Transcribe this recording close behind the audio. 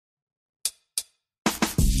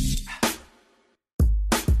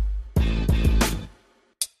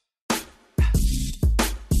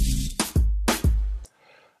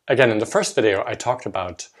again, in the first video, I talked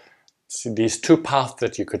about these two paths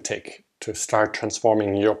that you could take to start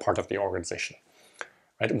transforming your part of the organization.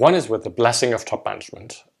 Right? One is with the blessing of top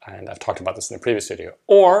management, and I've talked about this in a previous video.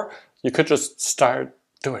 Or you could just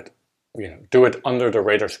do it. Do it under the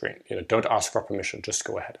radar screen. Don't ask for permission. Just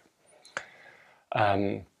go ahead.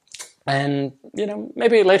 And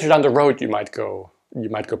maybe later down the road you might go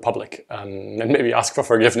public, and maybe ask for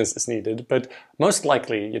forgiveness as needed. But most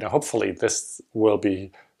likely, hopefully, this will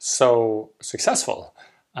be so successful,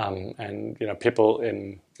 and people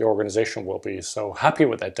in the organization will be so happy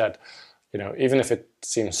with it that even if it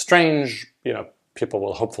seems strange, people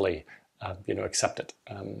will hopefully accept it,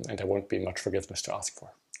 and there won't be much forgiveness to ask for.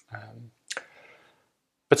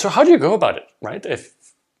 But so how do you go about it, right? If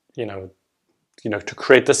to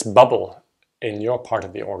create this bubble in your part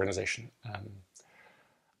of the organization.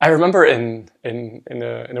 I remember in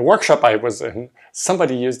a workshop I was in,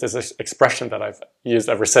 somebody used this expression that I've used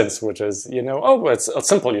ever since, which is, it's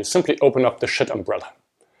simple. You simply open up the shit umbrella,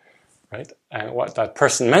 right? And what that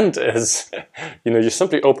person meant is, you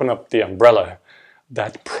simply open up the umbrella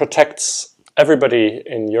that protects everybody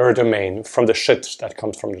in your domain from the shit that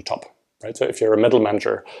comes from the top, right? So if you're a middle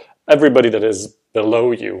manager, everybody that is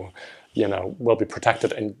below you, will be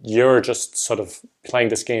protected, and you're just sort of playing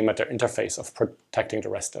this game at the interface of protecting the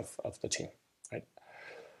rest of the team, right?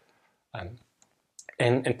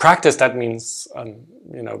 In practice, that means,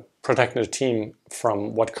 protecting the team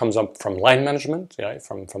from what comes up from line management,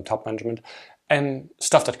 from top management, and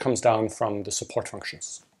stuff that comes down from the support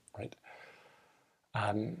functions, right?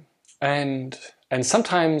 And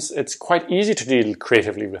sometimes it's quite easy to deal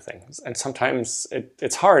creatively with things, and sometimes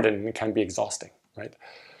it's hard and it can be exhausting, right?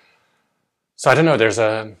 So I don't know, there's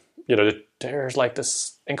like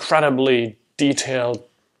this incredibly detailed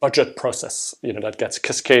budget process, that gets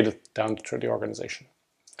cascaded down through the organization.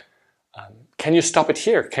 Can you stop it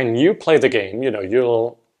here? Can you play the game?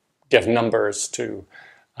 You'll give numbers to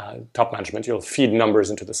top management, you'll feed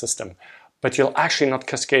numbers into the system, but you'll actually not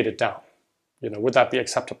cascade it down. Would that be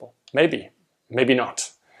acceptable? Maybe, maybe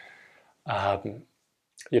not.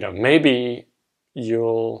 Maybe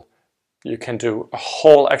you can do a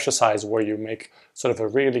whole exercise where you make sort of a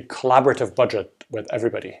really collaborative budget with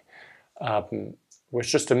everybody, with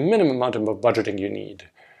just a minimum amount of budgeting you need.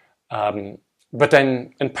 But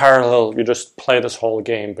then in parallel, you just play this whole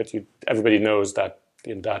game, but everybody knows that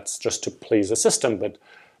that's just to please the system, but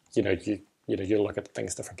you look at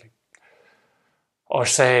things differently. Or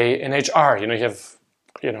say in HR, you have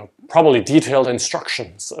probably detailed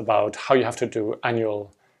instructions about how you have to do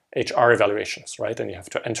annual HR evaluations, right? And you have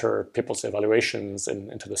to enter people's evaluations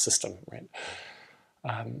into the system, right?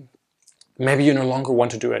 Maybe you no longer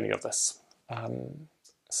want to do any of this. How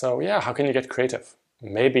can you get creative?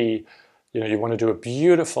 Maybe you want to do a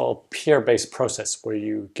beautiful peer-based process where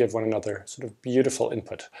you give one another sort of beautiful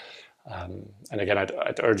input. And again,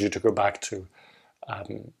 I'd urge you to go back to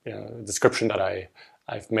the description that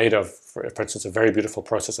I've made of, for instance, a very beautiful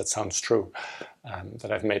process that sounds true,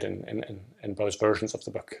 that I've made in both versions of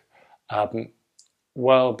the book.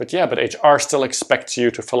 But HR still expects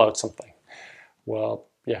you to fill out something.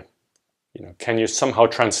 Can you somehow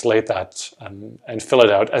translate that and fill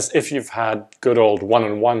it out as if you've had good old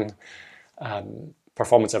one-on-one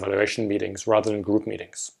performance evaluation meetings rather than group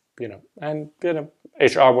meetings?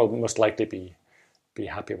 HR will most likely be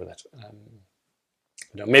happy with it.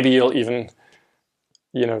 Maybe you'll even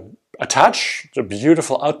attach the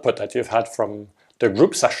beautiful output that you've had from the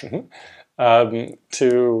group session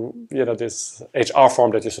to this HR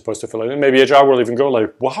form that you're supposed to fill in. And maybe HR will even go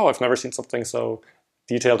like, wow, I've never seen something so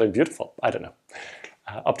detailed and beautiful. I don't know.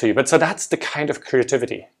 Up to you. But so that's the kind of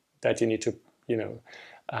creativity that you need to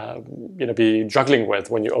be juggling with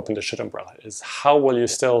when you open the shit umbrella, is how will you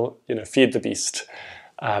still feed the beast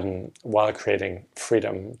while creating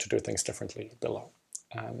freedom to do things differently below.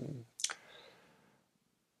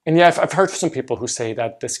 I've heard some people who say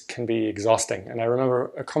that this can be exhausting. And I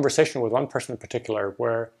remember a conversation with one person in particular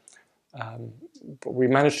where we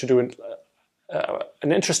managed to do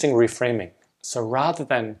an interesting reframing. So rather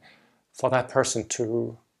than for that person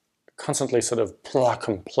to constantly sort of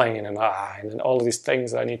complain and all of these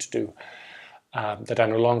things that I need to do that I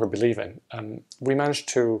no longer believe in, we managed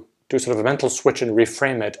to do sort of a mental switch and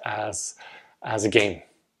reframe it as a game.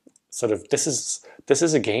 Sort of, this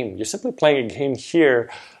is a game. You're simply playing a game here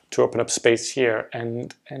to open up space here,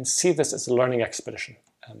 and see this as a learning expedition.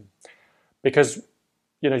 Because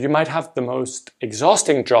you might have the most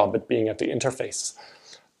exhausting job at being at the interface,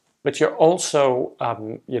 but you're also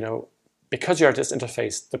because you're at this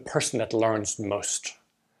interface, the person that learns most,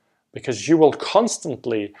 because you will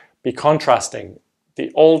constantly be contrasting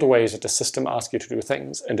the old ways that the system asks you to do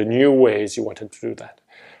things and the new ways you wanted to do that.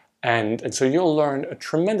 And so you'll learn a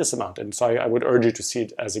tremendous amount. And so I would urge you to see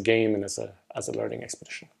it as a game and as a learning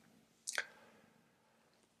expedition.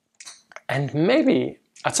 And maybe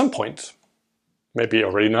at some point, maybe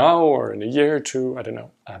already now or in a year or two, I don't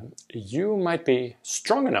know, you might be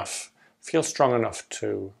strong enough, feel strong enough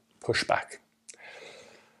to push back.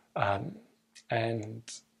 And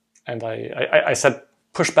I said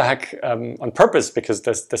push back on purpose because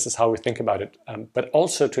this is how we think about it, but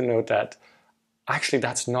also to note that actually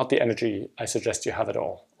that's not the energy I suggest you have at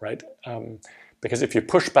all, right? Because if you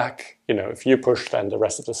push back, if you push, then the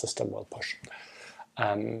rest of the system will push.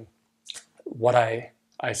 What I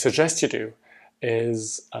suggest you do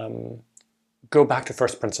is go back to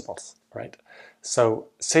first principles, right? So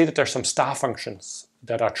say that there's some staff functions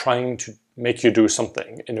that are trying to make you do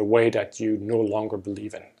something in a way that you no longer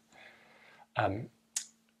believe in.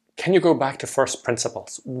 Can you go back to first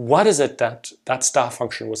principles? What is it that that staff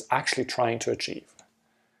function was actually trying to achieve,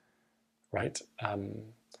 right?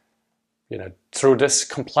 Through this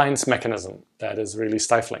compliance mechanism that is really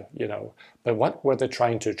stifling, but what were they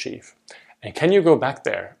trying to achieve? And can you go back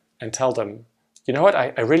there and tell them, you know what,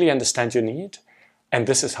 I really understand your need, and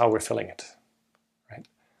this is how we're filling it, right?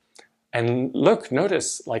 And look,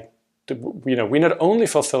 notice, we not only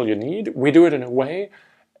fulfill your need, we do it in a way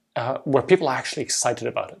where people are actually excited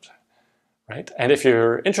about it, right? And if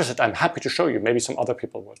you're interested, I'm happy to show you. Maybe some other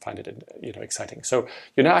people would find it, exciting. So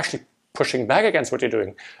you're not actually pushing back against what you're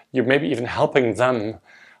doing. You're maybe even helping them,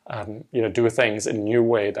 do things in a new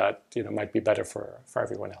way that might be better for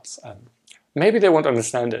everyone else. Maybe they won't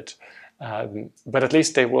understand it, but at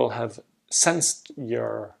least they will have sensed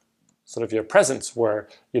your presence, where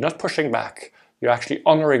you're not pushing back. You're actually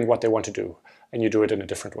honoring what they want to do, and you do it in a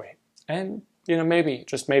different way. And maybe,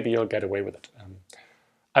 just maybe, you'll get away with it.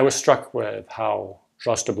 I was struck with how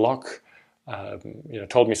Jos de Blok,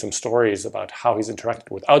 told me some stories about how he's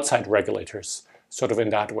interacted with outside regulators, sort of in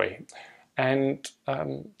that way. And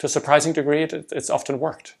to a surprising degree, it's often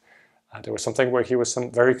worked. There was something where he was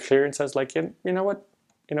very clear and says, you know what,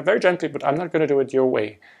 very gently, but I'm not going to do it your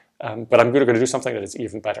way, but I'm going to do something that is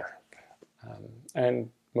even better. And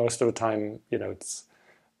most of the time, it's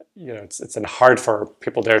hard for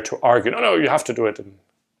people there to argue, no, you have to do it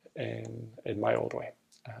in my old way.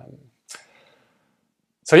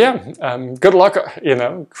 So yeah, good luck,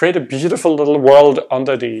 create a beautiful little world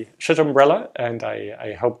under the shit umbrella, and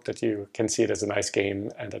I hope that you can see it as a nice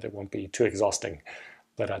game and that it won't be too exhausting,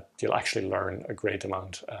 but that you'll actually learn a great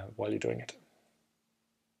amount while you're doing it.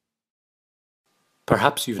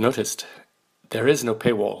 Perhaps you've noticed there is no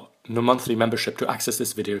paywall, no monthly membership to access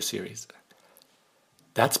this video series.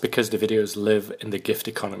 That's because the videos live in the gift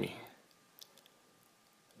economy.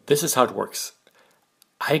 This is how it works.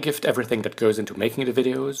 I gift everything that goes into making the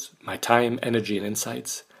videos, my time, energy, and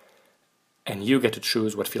insights, and you get to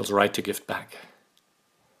choose what feels right to gift back.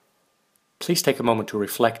 Please take a moment to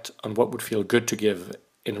reflect on what would feel good to give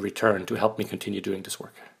in return to help me continue doing this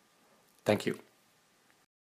work. Thank you.